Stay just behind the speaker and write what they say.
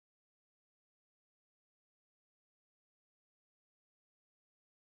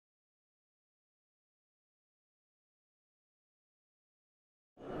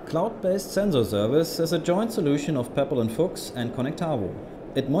cloud-based sensor service is a joint solution of Pepperl+Fuchs and connectavo.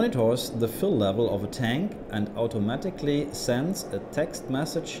 It monitors the fill level of a tank and automatically sends a text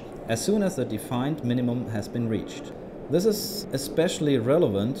message as soon as the defined minimum has been reached. This is especially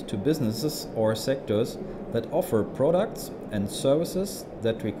relevant to businesses or sectors that offer products and services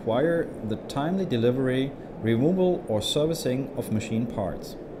that require the timely delivery, removal or servicing of machine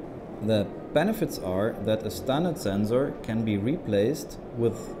parts. The benefits are that a standard sensor can be replaced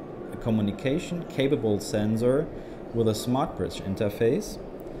with a communication-capable sensor with a smart bridge interface.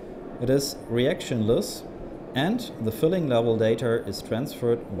 It is reactionless and the filling level data is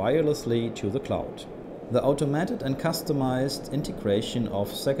transferred wirelessly to the cloud. The automated and customized integration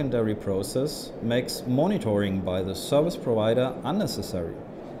of secondary process makes monitoring by the service provider unnecessary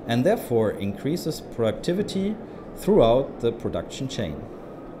and therefore increases productivity throughout the production chain.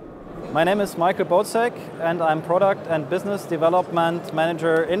 My name is Michael Bocek and I'm Product and Business Development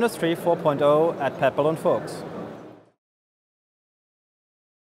Manager Industry 4.0 at Pepperl+Fuchs.